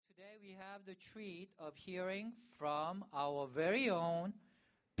we have the treat of hearing from our very own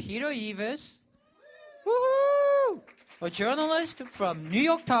Peter Eavis, woo-hoo! A journalist from New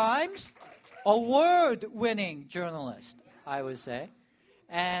York Times, award-winning journalist, I would say.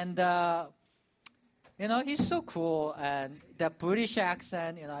 And, he's so cool. And that British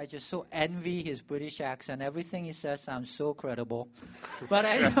accent, I just so envy his British accent. Everything he says sounds so credible. But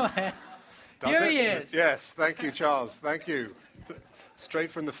anyway, here he is. Yes, thank you, Charles. Thank you.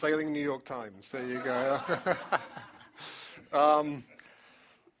 Straight from the failing New York Times. There you go.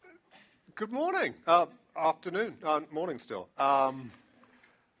 Good morning. Afternoon. Morning still.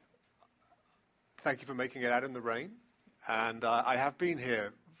 Thank you for making it out in the rain. And I have been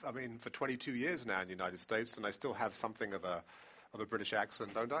here, for 22 years now in the United States, and I still have something of a British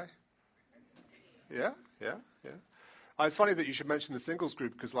accent, don't I? Yeah. It's funny that you should mention the singles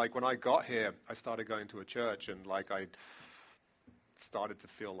group, because when I got here, I started going to a church, and I started to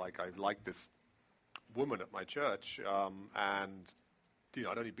feel like I liked this woman at my church, and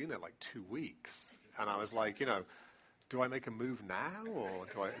I'd only been there 2 weeks, and I was like, do I make a move now, or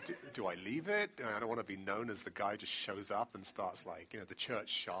do I leave it? I don't want to be known as the guy who just shows up and starts the church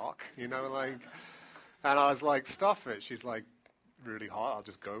shark, and I was like, stuff it. She's really hot, I'll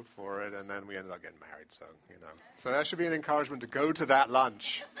just go for it, and then we ended up getting married, so so that should be an encouragement to go to that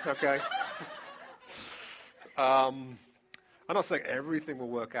lunch. Okay. I'm not saying everything will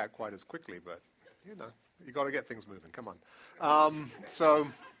work out quite as quickly, but you got to get things moving. Come on. So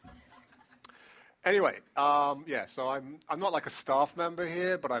anyway, so I'm not like a staff member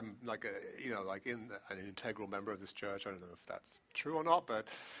here, but I'm an integral member of this church. I don't know if that's true or not, but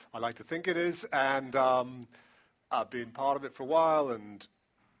I like to think it is, and I've been part of it for a while. And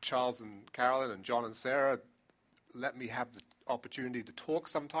Charles and Carolyn and John and Sarah let me have the opportunity to talk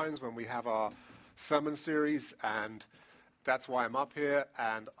sometimes when we have our sermon series, and that's why I'm up here,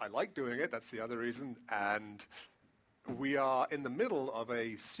 and I like doing it. That's the other reason. And we are in the middle of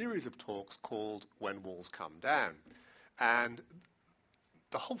a series of talks called When Walls Come Down. And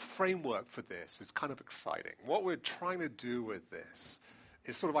the whole framework for this is kind of exciting. What we're trying to do with this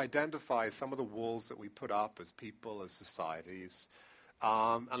is sort of identify some of the walls that we put up as people, as societies,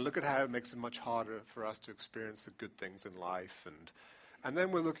 and look at how it makes it much harder for us to experience the good things in life. And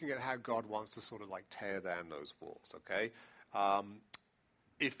then we're looking at how God wants to sort of tear down those walls, okay?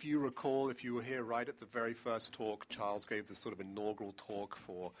 If you recall, if you were here right at the very first talk, Charles gave this sort of inaugural talk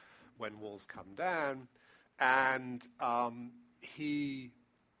for When Walls Come Down, and he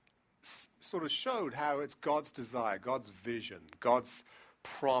sort of showed how it's God's desire, God's vision, God's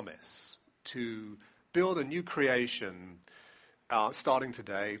promise to build a new creation starting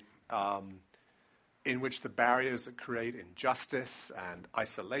today, in which the barriers that create injustice and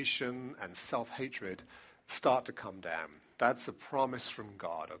isolation and self-hatred start to come down. That's a promise from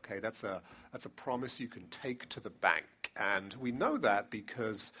God, okay? That's a promise you can take to the bank. And we know that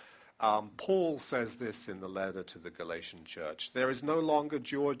because Paul says this in the letter to the Galatian church. There is no longer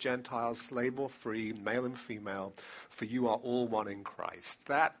Jew or Gentile, slave or free, male and female, for you are all one in Christ.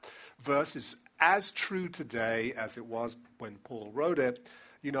 That verse is as true today as it was when Paul wrote it.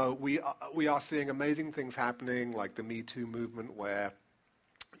 We are seeing amazing things happening, like the Me Too movement, where,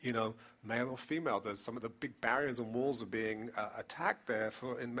 male or female, some of the big barriers and walls are being attacked there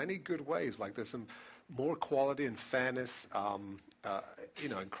in many good ways. There's some more equality and fairness,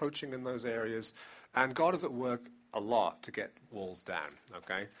 encroaching in those areas. And God is at work a lot to get walls down,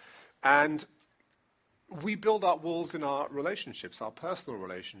 okay? And we build up walls in our relationships, our personal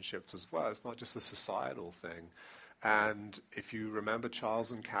relationships as well. It's not just a societal thing. And if you remember,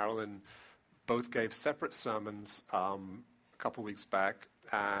 Charles and Carolyn both gave separate sermons a couple of weeks back,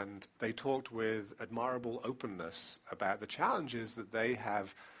 and they talked with admirable openness about the challenges that they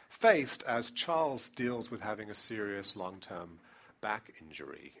have faced as Charles deals with having a serious long-term back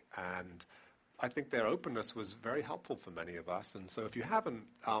injury. And I think their openness was very helpful for many of us. And so if you haven't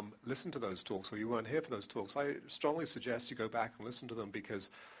listened to those talks, or you weren't here for those talks, I strongly suggest you go back and listen to them, because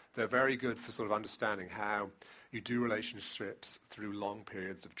they're very good for sort of understanding how you do relationships through long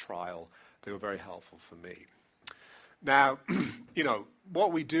periods of trial. They were very helpful for me. Now,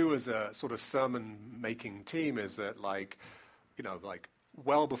 what we do as a sort of sermon-making team is that,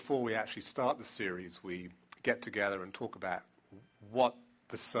 well before we actually start the series, we get together and talk about what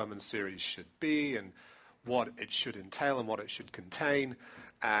the sermon series should be and what it should entail and what it should contain.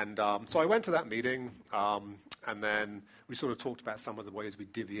 And so I went to that meeting, and then we sort of talked about some of the ways we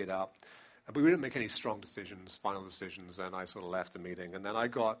divvy it up. But we didn't make any strong decisions, final decisions, and I sort of left the meeting. And then I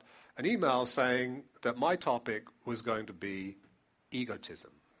got an email saying that my topic was going to be egotism.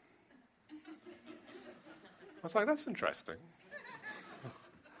 I was like, that's interesting.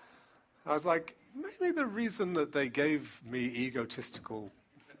 I was like, maybe the reason that they gave me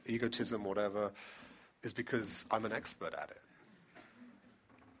egotism, whatever, is because I'm an expert at it.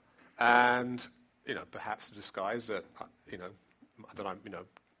 And, perhaps to disguise that, that I'm, that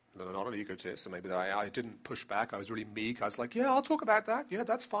I'm not an egotist, and maybe that I didn't push back. I was really meek. I was like, yeah, I'll talk about that. Yeah,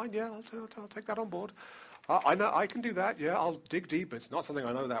 that's fine. Yeah, I'll take that on board. I know I can do that. Yeah, I'll dig deep. It's not something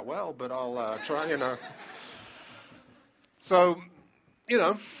I know that well, but I'll try, So,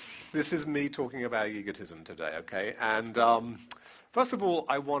 this is me talking about egotism today, okay? And first of all,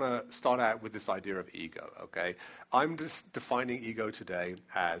 I want to start out with this idea of ego, okay? I'm just defining ego today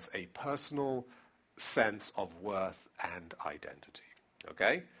as a personal sense of worth and identity,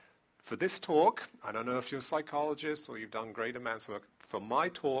 okay? For this talk, I don't know if you're a psychologist or you've done great amounts of work. For my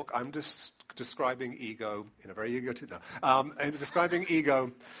talk, I'm just describing ego in a very describing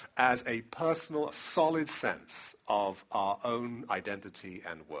ego as a personal, solid sense of our own identity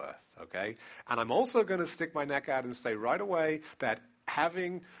and worth, okay? And I'm also going to stick my neck out and say right away that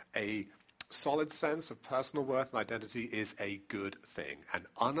having a solid sense of personal worth and identity is a good thing, an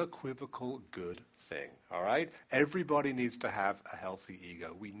unequivocal good thing, all right? Everybody needs to have a healthy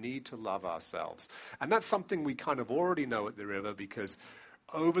ego. We need to love ourselves. And that's something we kind of already know at the River because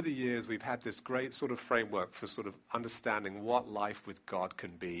over the years we've had this great sort of framework for sort of understanding what life with God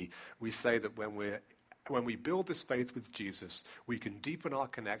can be. We say that when we build this faith with Jesus, we can deepen our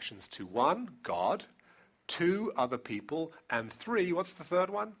connections to 1, God, 2, other people, and 3, what's the third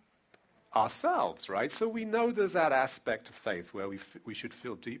one? Ourselves, right? So we know there's that aspect of faith where we should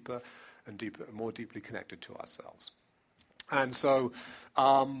feel deeper and deeper, more deeply connected to ourselves. And so,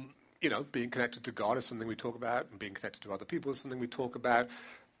 being connected to God is something we talk about, and being connected to other people is something we talk about.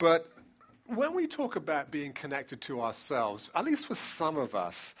 But when we talk about being connected to ourselves, at least for some of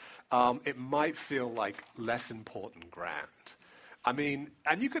us, it might feel like less important ground. I mean,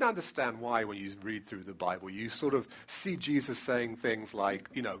 and you can understand why when you read through the Bible. You sort of see Jesus saying things like,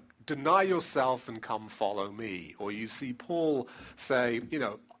 deny yourself and come follow me. Or you see Paul say,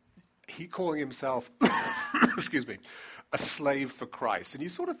 he calling himself, excuse me, a slave for Christ. And you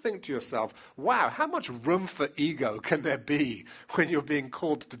sort of think to yourself, wow, how much room for ego can there be when you're being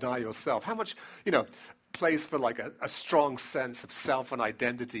called to deny yourself? How much, place for like a strong sense of self and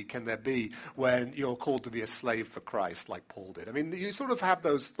identity can there be when you're called to be a slave for Christ like Paul did? I mean, you sort of have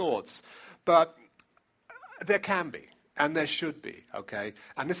those thoughts, but there can be, and there should be, okay?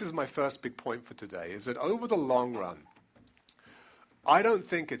 And this is my first big point for today, is that over the long run, I don't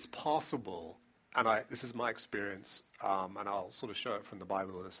think it's possible, and this is my experience, and I'll sort of show it from the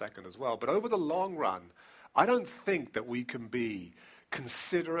Bible in a second as well, but over the long run, I don't think that we can be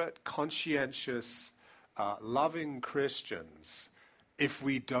considerate, conscientious, loving Christians if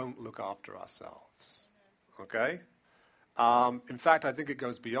we don't look after ourselves, okay? In fact, I think it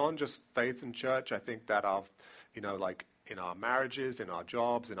goes beyond just faith and church. I think that like in our marriages, in our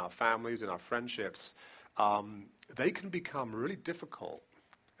jobs, in our families, in our friendships, they can become really difficult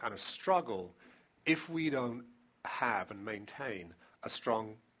and a struggle if we don't have and maintain a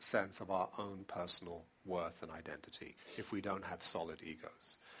strong sense of our own personal worth and identity, if we don't have solid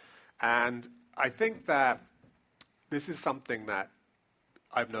egos. And I think that this is something that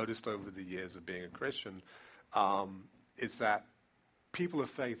I've noticed over the years of being a Christian, is that people of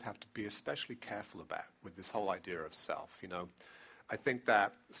faith have to be especially careful about with this whole idea of self. I think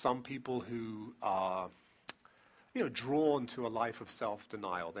that some people who are drawn to a life of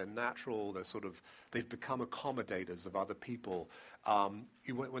self-denial, they're natural, they've become accommodators of other people.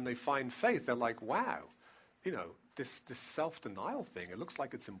 When they find faith, they're like, wow, this self-denial thing, it looks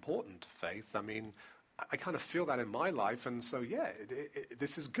like it's important to faith. I mean, I kind of feel that in my life, and so, yeah,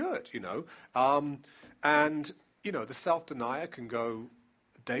 this is good, And, the self-denier can go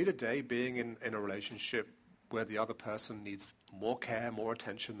day to day being in a relationship where the other person needs more care, more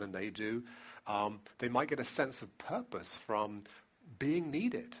attention than they do. They might get a sense of purpose from being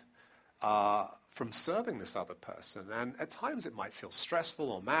needed, from serving this other person. And at times it might feel stressful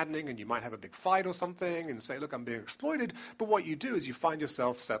or maddening, and you might have a big fight or something and say, look, I'm being exploited. But what you do is you find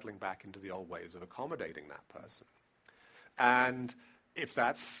yourself settling back into the old ways of accommodating that person. And if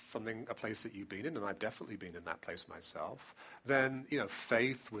that's a place that you've been in, and I've definitely been in that place myself, then,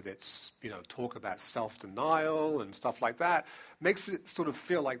 faith with its, talk about self-denial and stuff like that makes it sort of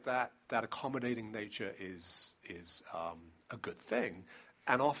feel like that accommodating nature is a good thing,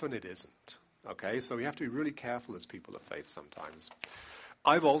 and often it isn't, okay? So we have to be really careful as people of faith sometimes.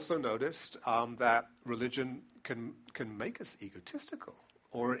 I've also noticed that religion can make us egotistical,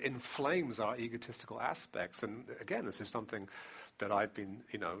 or it inflames our egotistical aspects, and again, this is something that I've been,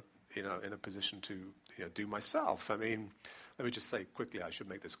 in a position to, do myself. I mean, let me just say quickly, I should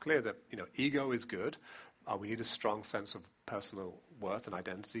make this clear that, ego is good. We need a strong sense of personal worth and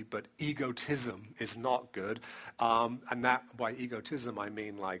identity, but egotism is not good. And that, by egotism, I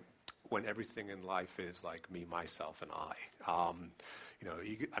mean like when everything in life is like me, myself, and I.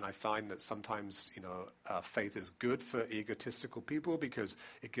 And I find that sometimes, faith is good for egotistical people because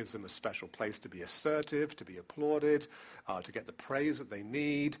it gives them a special place to be assertive, to be applauded, to get the praise that they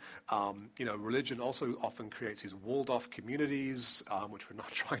need. Religion also often creates these walled-off communities, which we're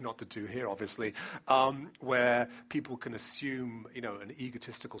not trying not to do here, obviously, where people can assume, an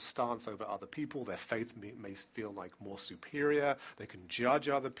egotistical stance over other people. Their faith may feel like more superior. They can judge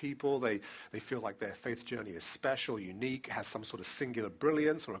other people. They feel like their faith journey is special, unique, has some sort of singular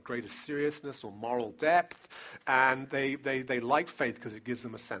brilliance or a greater seriousness or moral depth, and they like faith because it gives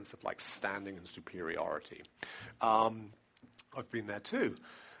them a sense of like standing and superiority. I've been there too,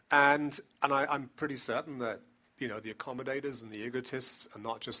 and I'm pretty certain that the accommodators and the egotists are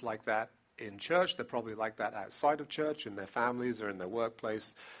not just like that in church. They're probably like that outside of church, in their families or in their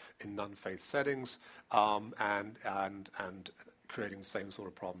workplace, in non-faith settings, and creating the same sort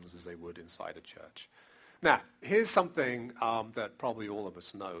of problems as they would inside a church. Now, here's something that probably all of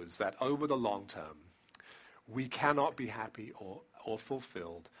us know, is that over the long term, we cannot be happy or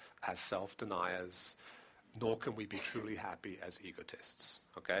fulfilled as self-deniers, nor can we be truly happy as egotists,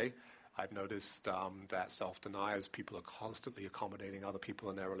 okay? I've noticed that self-deniers, people are constantly accommodating other people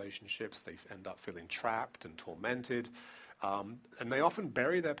in their relationships. They end up feeling trapped and tormented, and they often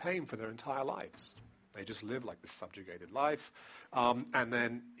bury their pain for their entire lives. They just live like this subjugated life. And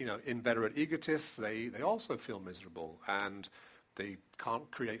then, inveterate egotists, they also feel miserable, and they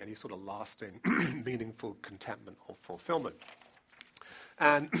can't create any sort of lasting, meaningful contentment or fulfillment.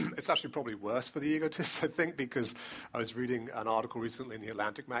 And it's actually probably worse for the egotists, I think, because I was reading an article recently in the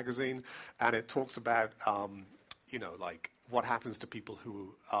Atlantic magazine, and it talks about, like what happens to people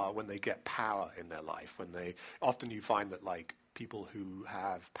who, when they get power in their life, often you find that like people who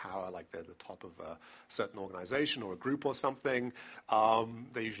have power, like they're the top of a certain organization or a group or something,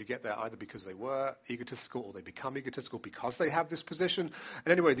 they usually get there either because they were egotistical or they become egotistical because they have this position.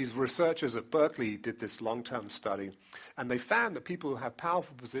 And anyway, these researchers at Berkeley did this long-term study, and they found that people who have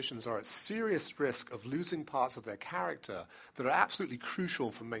powerful positions are at serious risk of losing parts of their character that are absolutely crucial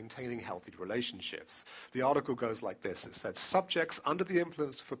for maintaining healthy relationships. The article goes like this. It said, subjects under the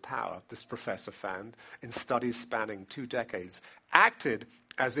influence of power, this professor found, in studies spanning 2 decades, acted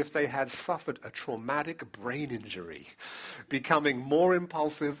as if they had suffered a traumatic brain injury, becoming more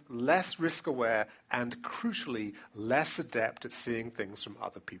impulsive, less risk-aware, and crucially, less adept at seeing things from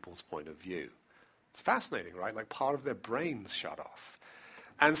other people's point of view. It's fascinating, right? Like part of their brains shut off.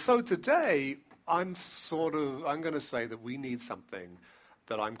 And so today, I'm going to say that we need something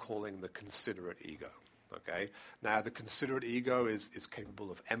that I'm calling the considerate ego. Okay. Now, the considerate ego is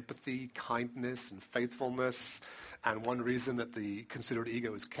capable of empathy, kindness, and faithfulness. And one reason that the considerate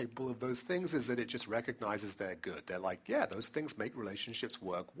ego is capable of those things is that it just recognizes they're good. They're like, yeah, those things make relationships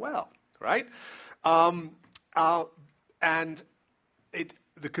work well, right? The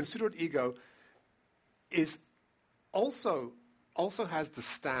considerate ego is also has the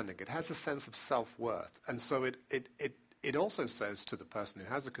standing. It has a sense of self-worth, and so it also says to the person who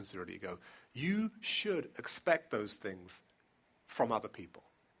has a considerate ego, you should expect those things from other people.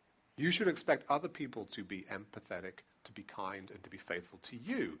 You should expect other people to be empathetic, to be kind, and to be faithful to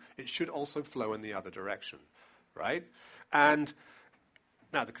you. It should also flow in the other direction, right? And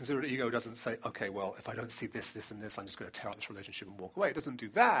now the considerate ego doesn't say, okay, well, if I don't see this, this, and this, I'm just going to tear out this relationship and walk away. It doesn't do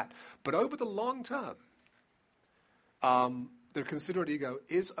that. But over the long term, the considerate ego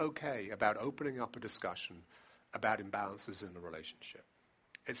is okay about opening up a discussion about imbalances in a relationship.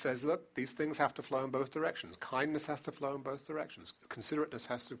 It says, look, these things have to flow in both directions. Kindness has to flow in both directions. Considerateness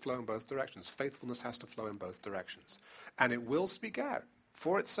has to flow in both directions. Faithfulness has to flow in both directions. And it will speak out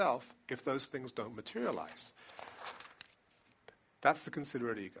for itself if those things don't materialize. That's the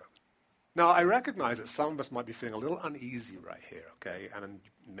considerate ego. Now, I recognize that some of us might be feeling a little uneasy right here, okay? And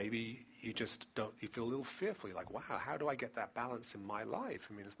maybe you feel a little fearful. You're like, wow, how do I get that balance in my life?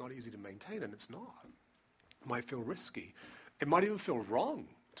 I mean, it's not easy to maintain, and it's not. It might feel risky. It might even feel wrong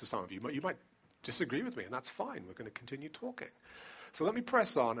to some of you. You might disagree with me, and that's fine. We're going to continue talking. So let me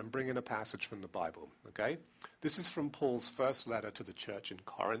press on and bring in a passage from the Bible, okay? This is from Paul's first letter to the church in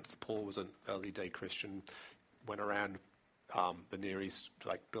Corinth. Paul was an early-day Christian, went around the Near East,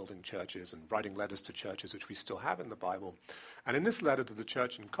 like building churches and writing letters to churches, which we still have in the Bible. And in this letter to the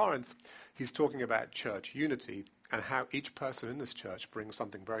church in Corinth, he's talking about church unity and how each person in this church brings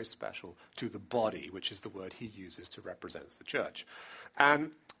something very special to the body, which is the word he uses to represent the church.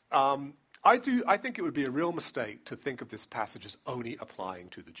 And I think it would be a real mistake to think of this passage as only applying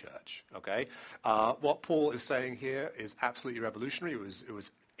to the church. Okay, what Paul is saying here is absolutely revolutionary. It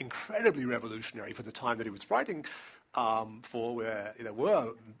was incredibly revolutionary for the time that he was writing for, where there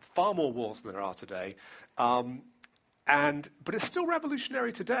were far more walls than there are today. But it's still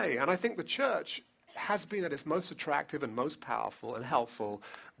revolutionary today, and I think the church has been at its most attractive and most powerful and helpful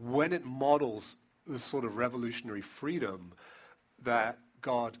when it models the sort of revolutionary freedom that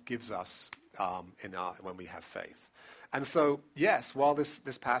God gives us when we have faith. And so, yes, while this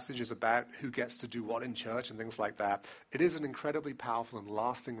passage is about who gets to do what in church and things like that, it is an incredibly powerful and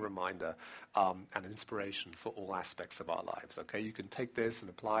lasting reminder and an inspiration for all aspects of our lives, okay? You can take this and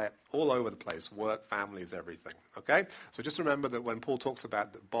apply it all over the place, work, families, everything, okay? So just remember that when Paul talks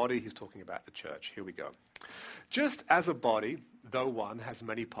about the body, he's talking about the church. Here we go. Just as a body, though one, has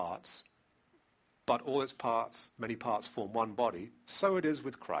many parts, but all its parts, many parts form one body, so it is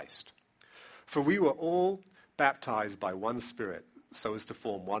with Christ. For we were all baptized by one Spirit, so as to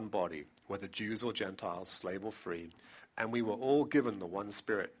form one body, whether Jews or Gentiles, slave or free, and we were all given the one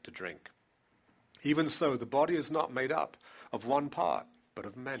Spirit to drink. Even so, the body is not made up of one part, but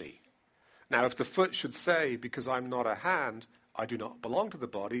of many. Now, if the foot should say, because I'm not a hand, I do not belong to the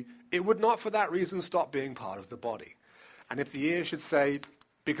body, it would not for that reason stop being part of the body. And if the ear should say,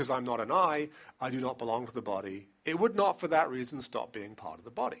 because I'm not an eye, I do not belong to the body, it would not for that reason stop being part of the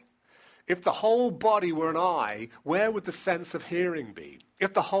body. If the whole body were an eye, where would the sense of hearing be?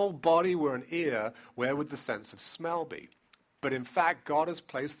 If the whole body were an ear, where would the sense of smell be? But in fact, God has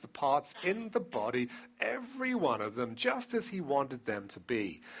placed the parts in the body, every one of them, just as he wanted them to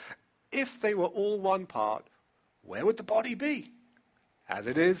be. If they were all one part, where would the body be? As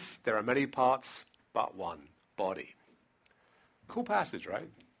it is, there are many parts, but one body. Cool passage, right?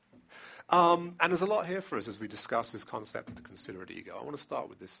 And there's a lot here for us as we discuss this concept of the considerate ego. I want to start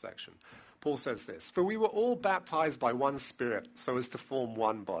with this section. Paul says this, for we were all baptized by one Spirit so as to form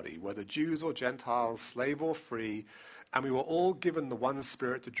one body, whether Jews or Gentiles, slave or free, and we were all given the one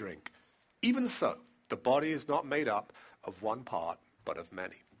Spirit to drink. Even so, the body is not made up of one part, but of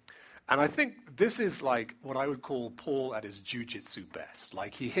many. And I think this is like what I would call Paul at his jujitsu best.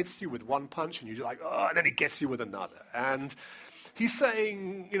 Like he hits you with one punch and you're like, oh, and then he gets you with another. And he's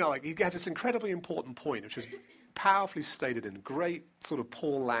saying, like he has this incredibly important point, which is powerfully stated in great sort of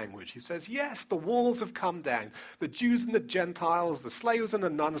Paul language. He says, yes, the walls have come down. The Jews and the Gentiles, the slaves and the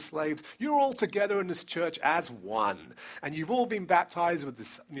non-slaves, you're all together in this church as one. And you've all been baptized with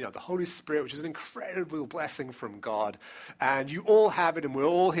this, the Holy Spirit, which is an incredible blessing from God. And you all have it, and we're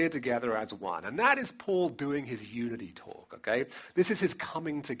all here together as one. And that is Paul doing his unity talk, okay? This is his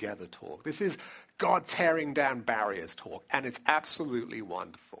coming together talk. This is God tearing down barriers talk, and it's absolutely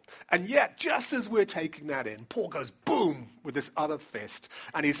wonderful. And yet, just as we're taking that in, Paul goes boom with this other fist,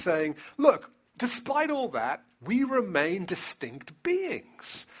 and he's saying, look, despite all that, we remain distinct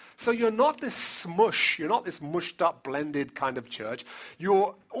beings. So you're not this smush, you're not this mushed up, blended kind of church.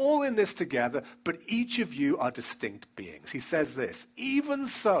 You're all in this together, but each of you are distinct beings. He says this, even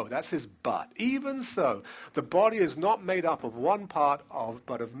so, that's his but, even so, the body is not made up of one part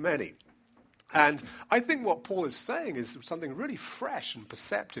but of many. And I think what Paul is saying is something really fresh and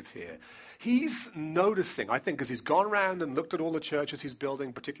perceptive here. He's noticing, I think, as he's gone around and looked at all the churches he's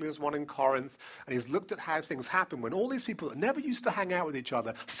building, particularly there's one in Corinth, and he's looked at how things happen when all these people that never used to hang out with each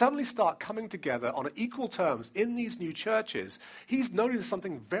other suddenly start coming together on equal terms in these new churches. He's noticing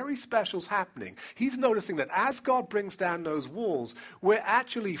something very special is happening. He's noticing that as God brings down those walls, we're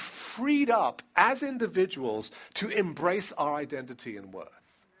actually freed up as individuals to embrace our identity and worth.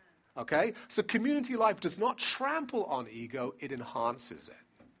 Okay? So community life does not trample on ego, it enhances it.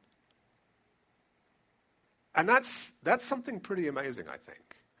 And that's something pretty amazing, I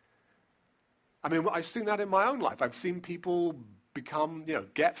think. I mean, I've seen that in my own life. I've seen people become,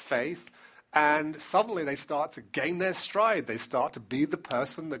 get faith, and suddenly they start to gain their stride. They start to be the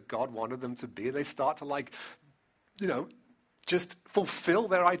person that God wanted them to be. They start to just fulfill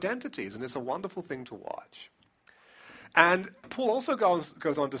their identities, and it's a wonderful thing to watch. And Paul also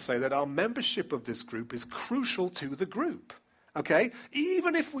goes on to say that our membership of this group is crucial to the group. Okay?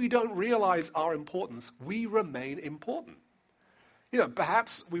 Even if we don't realize our importance, we remain important.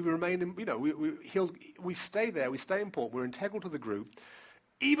 Perhaps we remain, we stay there, we stay important, we're integral to the group,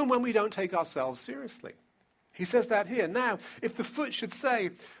 even when we don't take ourselves seriously. He says that here. Now, if the foot should say,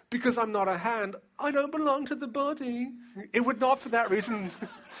 because I'm not a hand, I don't belong to the body, it would not for that reason...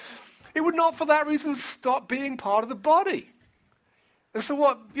 It would not for that reason stop being part of the body. And so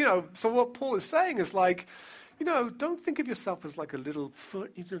what Paul is saying is like, don't think of yourself as like a little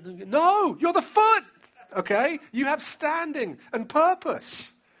foot. No, you're the foot, okay? You have standing and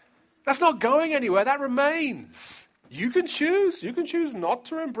purpose. That's not going anywhere. That remains. You can choose. You can choose not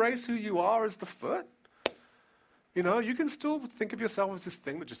to embrace who you are as the foot. You know, you can still think of yourself as this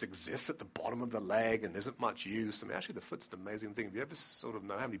thing that just exists at the bottom of the leg and isn't much use. I mean, actually, the foot's an amazing thing. Have you ever sort of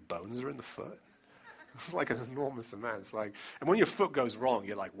know how many bones are in the foot? It's like an enormous amount. It's like, and when your foot goes wrong,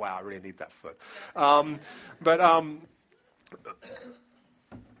 you're like, wow, I really need that foot.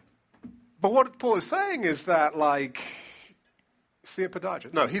 But what Paul is saying is that, like, see a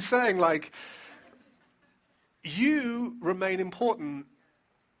podiatrist. No, he's saying, like, you remain important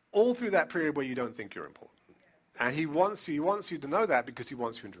all through that period where you don't think you're important. And he wants you to know that because he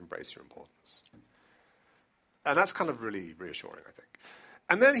wants you to embrace your importance. And that's kind of really reassuring, I think.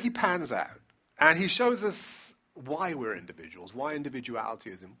 And then he pans out, and he shows us why we're individuals, why individuality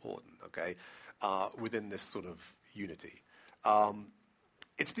is important, okay, within this sort of unity.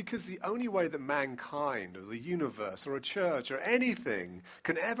 It's because the only way that mankind or the universe or a church or anything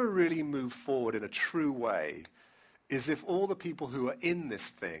can ever really move forward in a true way is if all the people who are in this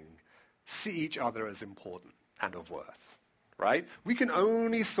thing see each other as important and of worth, right? We can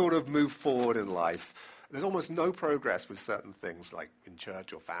only sort of move forward in life. There's almost no progress with certain things like in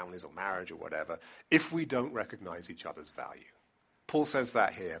church or families or marriage or whatever if we don't recognize each other's value. Paul says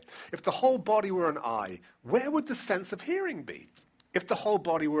that here. If the whole body were an eye, where would the sense of hearing be? If the whole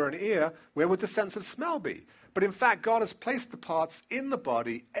body were an ear, where would the sense of smell be? But in fact, God has placed the parts in the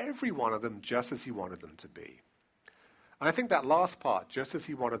body, every one of them, just as he wanted them to be. And I think that last part, just as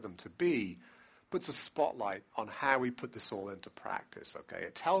he wanted them to be, puts a spotlight on how we put this all into practice, okay?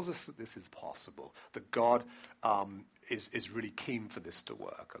 It tells us that this is possible, that God is really keen for this to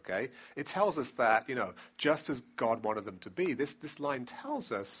work, okay? It tells us that, you know, just as God wanted them to be, this line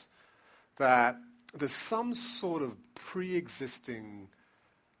tells us that there's some sort of pre-existing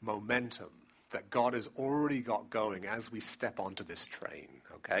momentum that God has already got going as we step onto this train,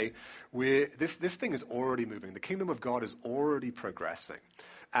 okay? This thing is already moving. The kingdom of God is already progressing.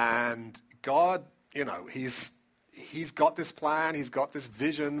 And God, you know, he's got this plan, he's got this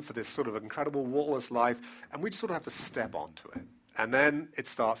vision for this sort of incredible wallless life, and we just sort of have to step onto it. And then it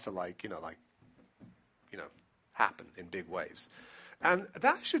starts to happen in big ways. And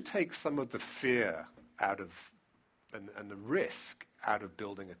that should take some of the fear out of, and the risk out of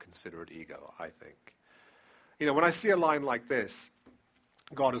building a considerate ego, I think. You know, when I see a line like this,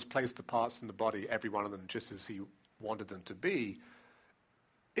 God has placed the parts in the body, every one of them, just as he wanted them to be,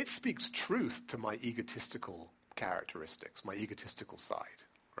 it speaks truth to my egotistical characteristics, my egotistical side,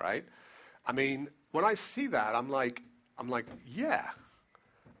 right? I mean, when I see that, I'm like, yeah,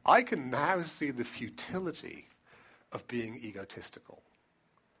 I can now see the futility of being egotistical.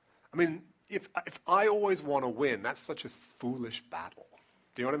 I mean, if I always want to win, that's such a foolish battle.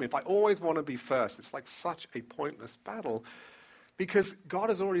 Do you know what I mean? If I always want to be first, it's like such a pointless battle because God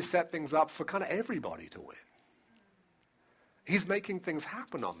has already set things up for kind of everybody to win. He's making things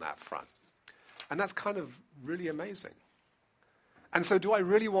happen on that front. And that's kind of really amazing. And so do I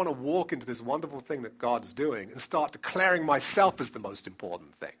really want to walk into this wonderful thing that God's doing and start declaring myself as the most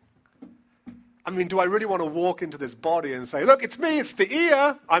important thing? I mean, do I really want to walk into this body and say, look, it's me, it's the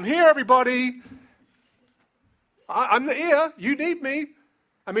ear. I'm here, everybody. I'm the ear. You need me.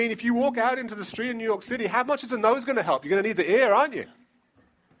 I mean, if you walk out into the street in New York City, how much is a nose going to help? You're going to need the ear, aren't you?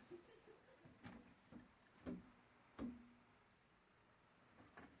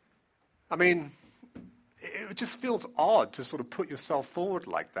 I mean, it just feels odd to sort of put yourself forward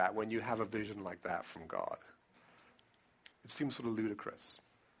like that when you have a vision like that from God. It seems sort of ludicrous.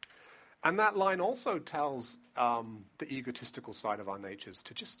 And that line also tells the egotistical side of our natures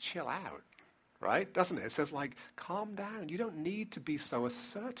to just chill out, right? Doesn't it? It says, like, calm down. You don't need to be so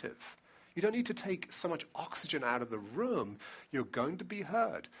assertive. You don't need to take so much oxygen out of the room. You're going to be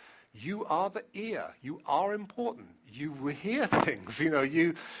heard. You are the ear. You are important. You will hear things. You know,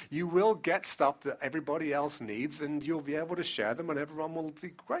 you will get stuff that everybody else needs, and you'll be able to share them, and everyone will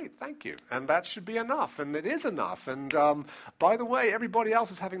be great. Thank you. And that should be enough, and it is enough. And by the way, everybody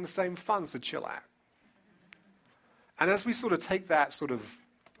else is having the same fun, so chill out. And as we sort of take that sort of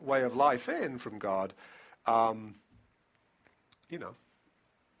way of life in from God, you know,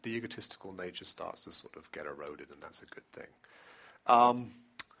 the egotistical nature starts to sort of get eroded, and that's a good thing.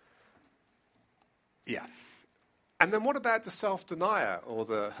 Yeah. And then what about the self-denier or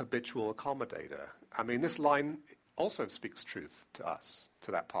the habitual accommodator? I mean, this line also speaks truth to us, to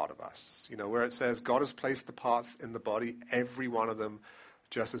that part of us. You know, where it says, God has placed the parts in the body, every one of them,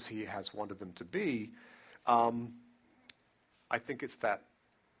 just as he has wanted them to be. I think it's that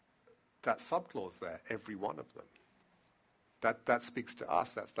subclause there, every one of them. That speaks to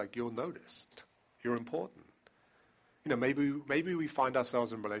us. That's like, you're noticed. You're important. Maybe we find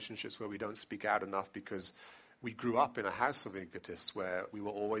ourselves in relationships where we don't speak out enough because we grew up in a house of egotists where we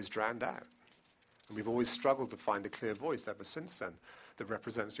were always drowned out. And we've always struggled to find a clear voice ever since then that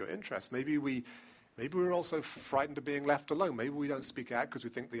represents your interests. Maybe we're also frightened of being left alone. Maybe we don't speak out because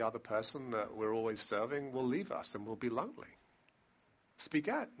we think the other person that we're always serving will leave us and we'll be lonely. Speak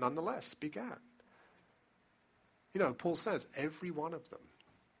out, nonetheless. Speak out. Paul says, every one of them.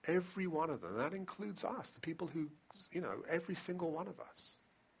 Every one of them. That includes us, the people who, every single one of us.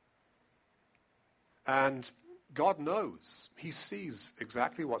 And God knows. He sees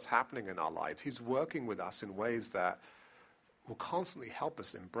exactly what's happening in our lives. He's working with us in ways that will constantly help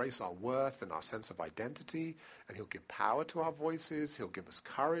us embrace our worth and our sense of identity. And he'll give power to our voices. He'll give us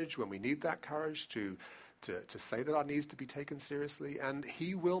courage when we need that courage to say that our needs to be taken seriously. And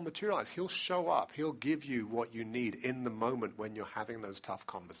he will materialize. He'll show up. He'll give you what you need in the moment when you're having those tough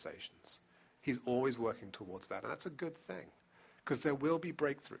conversations. He's always working towards that. And that's a good thing. Because there will be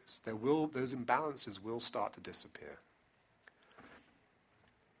breakthroughs. Those imbalances will start to disappear.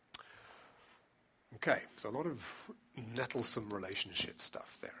 Okay, so a lot of nettlesome relationship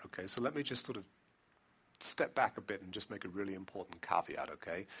stuff there. Okay, so let me just sort of step back a bit and just make a really important caveat,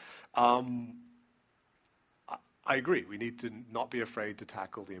 okay? I agree. We need to not be afraid to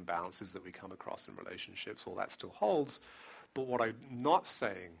tackle the imbalances that we come across in relationships. All that still holds. But what I'm not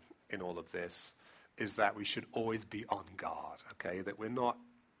saying in all of this is that we should always be on guard, okay? That we're not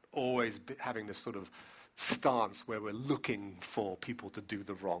always having this sort of stance where we're looking for people to do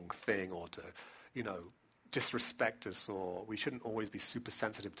the wrong thing or to, disrespect us, or we shouldn't always be super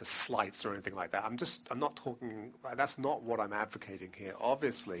sensitive to slights or anything like that. I'm not talking, that's not what I'm advocating here,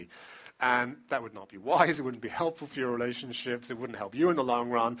 obviously. And that would not be wise. It wouldn't be helpful for your relationships. It wouldn't help you in the long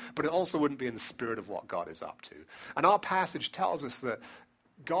run. But it also wouldn't be in the spirit of what God is up to. And our passage tells us that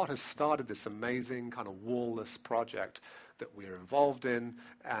God has started this amazing kind of wall-less project that we're involved in,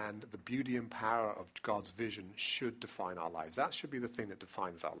 and the beauty and power of God's vision should define our lives. That should be the thing that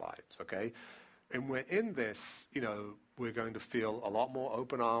defines our lives, okay? And we're in this, we're going to feel a lot more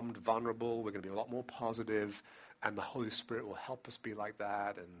open-armed, vulnerable. We're going to be a lot more positive. And the Holy Spirit will help us be like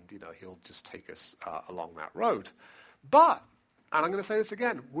that, and, he'll just take us along that road. But, and I'm going to say this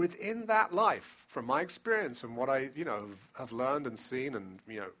again, within that life, from my experience and what I, have learned and seen and,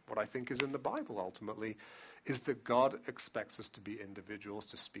 what I think is in the Bible ultimately, is that God expects us to be individuals,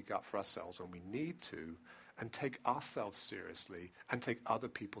 to speak up for ourselves when we need to, and take ourselves seriously and take other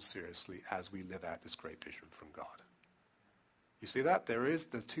people seriously as we live out this great vision from God. You see that?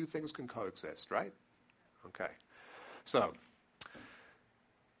 The two things can coexist, right? Okay. So,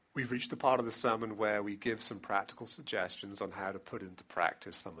 we've reached the part of the sermon where we give some practical suggestions on how to put into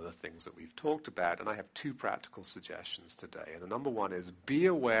practice some of the things that we've talked about. And I have two practical suggestions today. And the number one is be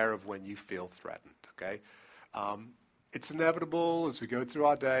aware of when you feel threatened, okay? It's inevitable as we go through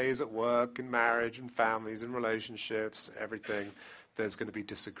our days at work and marriage and families and relationships, everything. There's going to be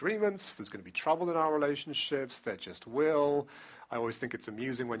disagreements. There's going to be trouble in our relationships. There just will. I always think it's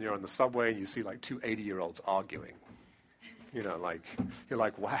amusing when you're on the subway and you see like two 80-year-olds arguing. You're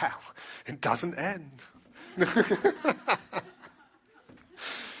like, wow, it doesn't end. It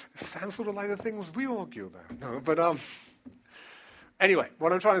sounds sort of like the things we argue about. No, but anyway,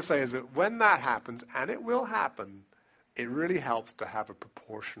 what I'm trying to say is that when that happens, and it will happen, it really helps to have a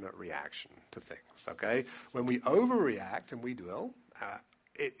proportionate reaction to things, okay? When we overreact, and we will,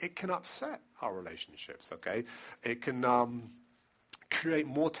 it can upset our relationships, okay? It can create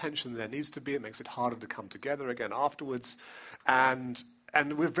more tension than there needs to be. It makes it harder to come together again afterwards. And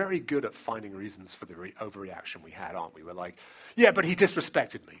we're very good at finding reasons for the overreaction we had, aren't we? We're like, yeah, but he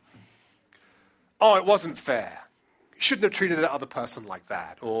disrespected me. Oh, it wasn't fair. You shouldn't have treated that other person like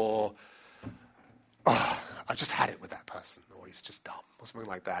that. Or, oh, I just had it with that person. Or he's just dumb. Or something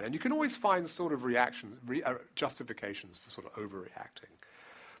like that. And you can always find sort of justifications for sort of overreacting.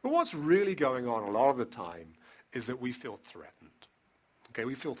 But what's really going on a lot of the time is that we feel threatened. Okay,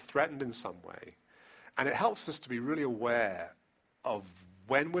 we feel threatened in some way. And it helps us to be really aware of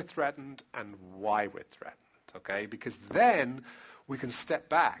when we're threatened and why we're threatened, okay? Because then we can step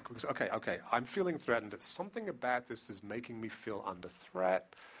back. Because, okay, I'm feeling threatened. It's something about this is making me feel under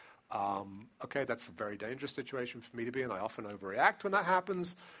threat. Okay, that's a very dangerous situation for me to be in. I often overreact when that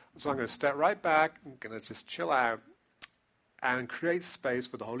happens. So I'm going to step right back. I'm going to just chill out and create space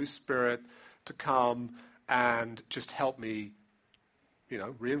for the Holy Spirit to come and just help me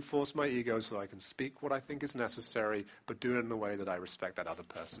reinforce my ego so I can speak what I think is necessary, but do it in a way that I respect that other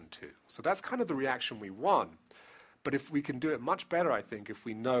person too. So that's kind of the reaction we want. But if we can do it much better, I think, if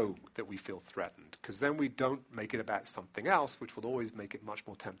we know that we feel threatened, because then we don't make it about something else, which will always make it much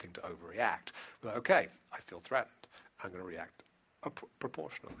more tempting to overreact. We're like, okay, I feel threatened. I'm going to react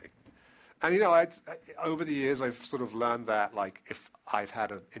proportionally. And, you know, I over the years, I've sort of learned that, like, if I've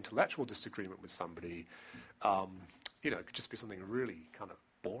had an intellectual disagreement with somebody, you know, it could just be something really kind of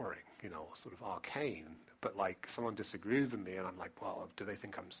boring, you know, sort of arcane. But, like, someone disagrees with me, and I'm like, well, do they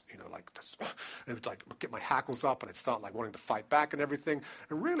think I'm, you know, like, it would, like, get my hackles up, and I'd start, like, wanting to fight back and everything.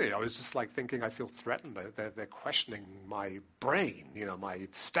 And really, I was just, like, thinking I feel threatened. They're questioning my brain, you know, my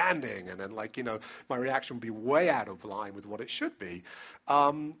standing. And then, like, you know, my reaction would be way out of line with what it should be.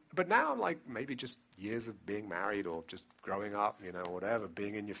 But now, like, maybe just years of being married or just growing up, you know, whatever,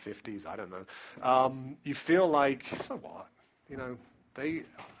 being in your 50s, I don't know. You feel like, so what? You know,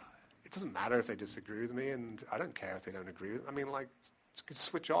 it doesn't matter if they disagree with me, and I don't care if they don't agree with me. I mean, like, just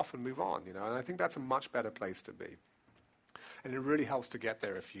switch off and move on, you know, and I think that's a much better place to be. And it really helps to get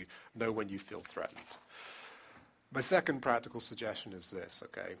there if you know when you feel threatened. My second practical suggestion is this,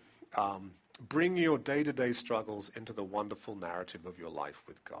 okay? Bring your day-to-day struggles into the wonderful narrative of your life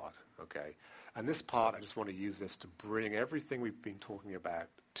with God, okay? And this part, I just want to use this to bring everything we've been talking about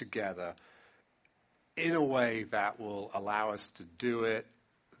together in a way that will allow us to do it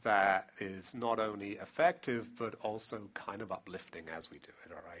that is not only effective, but also kind of uplifting as we do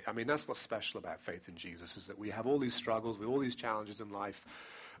it, all right? I mean, that's what's special about faith in Jesus, is that we have all these struggles, we have all these challenges in life,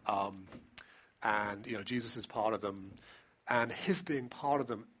 and, you know, Jesus is part of them, and his being part of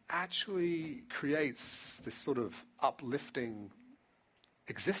them actually creates this sort of uplifting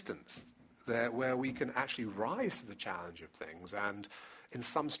existence there where we can actually rise to the challenge of things and, in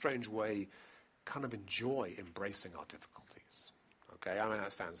some strange way, kind of enjoy embracing our difficulties. Okay, I mean,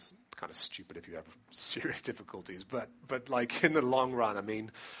 that sounds kind of stupid if you have serious difficulties, but like in the long run, I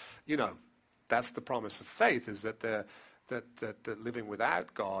mean, you know, that's the promise of faith, is that that living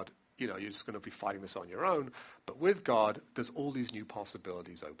without God, you know, you're just going to be fighting this on your own, but with God, there's all these new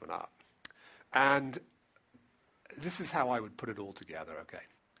possibilities open up. And this is how I would put it all together, okay?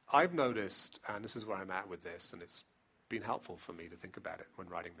 I've noticed, and this is where I'm at with this, and it's been helpful for me to think about it when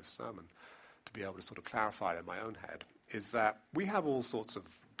writing this sermon, to be able to sort of clarify it in my own head, is that we have all sorts of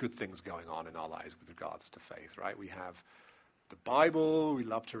good things going on in our lives with regards to faith, right? We have the Bible, we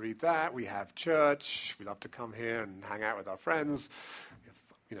love to read that. We have church, we love to come here and hang out with our friends. We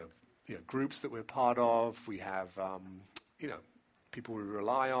have, you know, groups that we're part of. We have, you know, people we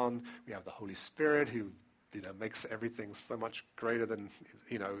rely on. We have the Holy Spirit who, you know, makes everything so much greater than,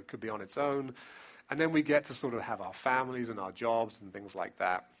 you know, it could be on its own. And then we get to sort of have our families and our jobs and things like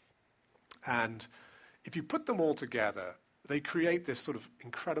that. And if you put them all together, they create this sort of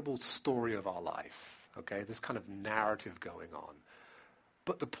incredible story of our life, okay? This kind of narrative going on.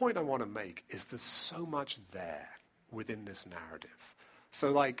 But the point I want to make is there's so much there within this narrative.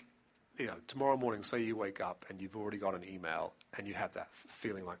 So, like, you know, tomorrow morning, say you wake up and you've already got an email and you have that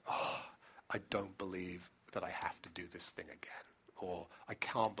feeling like, oh, I don't believe that I have to do this thing again. Or I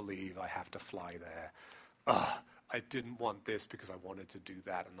can't believe I have to fly there. I didn't want this because I wanted to do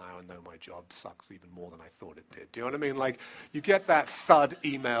that, and now I know my job sucks even more than I thought it did. Do you know what I mean? Like, you get that thud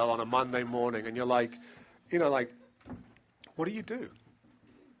email on a Monday morning, and you're like, you know, like, what do you do?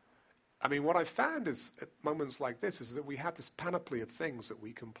 I mean, what I've found is at moments like this is that we have this panoply of things that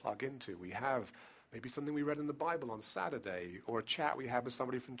we can plug into. We have maybe something we read in the Bible on Saturday, or a chat we had with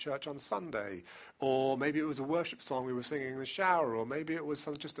somebody from church on Sunday, or maybe it was a worship song we were singing in the shower, or maybe it was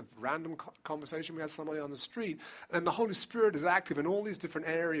just a random conversation we had with somebody on the street. And the Holy Spirit is active in all these different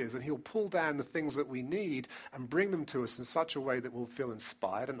areas, and he'll pull down the things that we need and bring them to us in such a way that we'll feel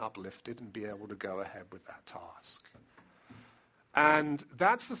inspired and uplifted and be able to go ahead with that task. And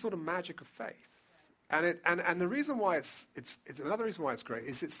that's the sort of magic of faith. And the reason why it's another reason why it's great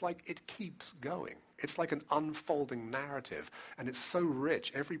is it's like it keeps going. It's like an unfolding narrative, and it's so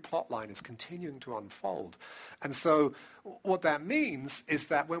rich. Every plot line is continuing to unfold. And so what that means is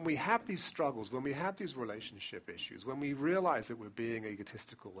that when we have these struggles, when we have these relationship issues, when we realize that we're being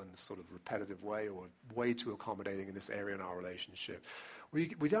egotistical in a sort of repetitive way or way too accommodating in this area in our relationship, we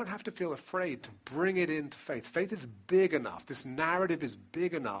don't have to feel afraid to bring it into faith. Faith is big enough. This narrative is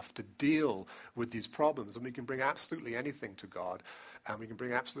big enough to deal with these problems, and we can bring absolutely anything to God, and we can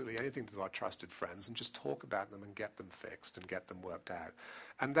bring absolutely anything to our trusted friends and just talk about them and get them fixed and get them worked out.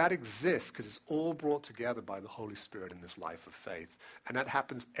 And that exists because it's all brought together by the Holy Spirit in this life of faith, and that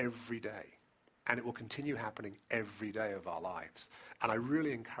happens every day. And it will continue happening every day of our lives. And I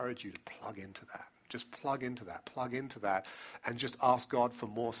really encourage you to plug into that. Just plug into that, and just ask God for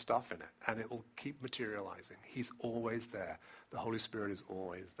more stuff in it, and it will keep materializing. He's always there. The Holy Spirit is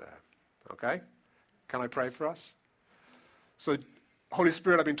always there. Okay? Can I pray for us? So, Holy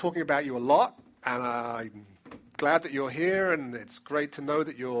Spirit, I've been talking about you a lot, and I'm glad that you're here, and it's great to know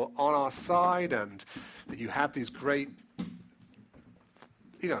that you're on our side and that you have these great,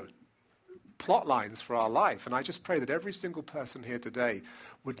 plot lines for our life. And I just pray that every single person here today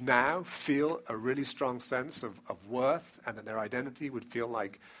would now feel a really strong sense of worth, and that their identity would feel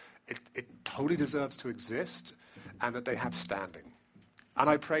like it totally deserves to exist, and that they have standing. And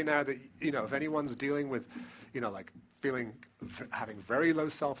I pray now that, if anyone's dealing with, having very low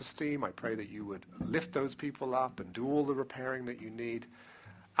self-esteem, I pray that you would lift those people up and do all the repairing that you need.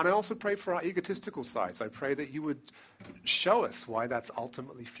 And I also pray for our egotistical sides. I pray that you would show us why that's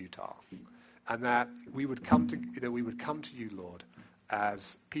ultimately futile, and that we would come to you, Lord,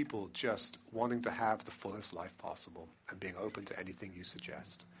 as people just wanting to have the fullest life possible and being open to anything you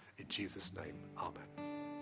suggest. In Jesus' name, amen.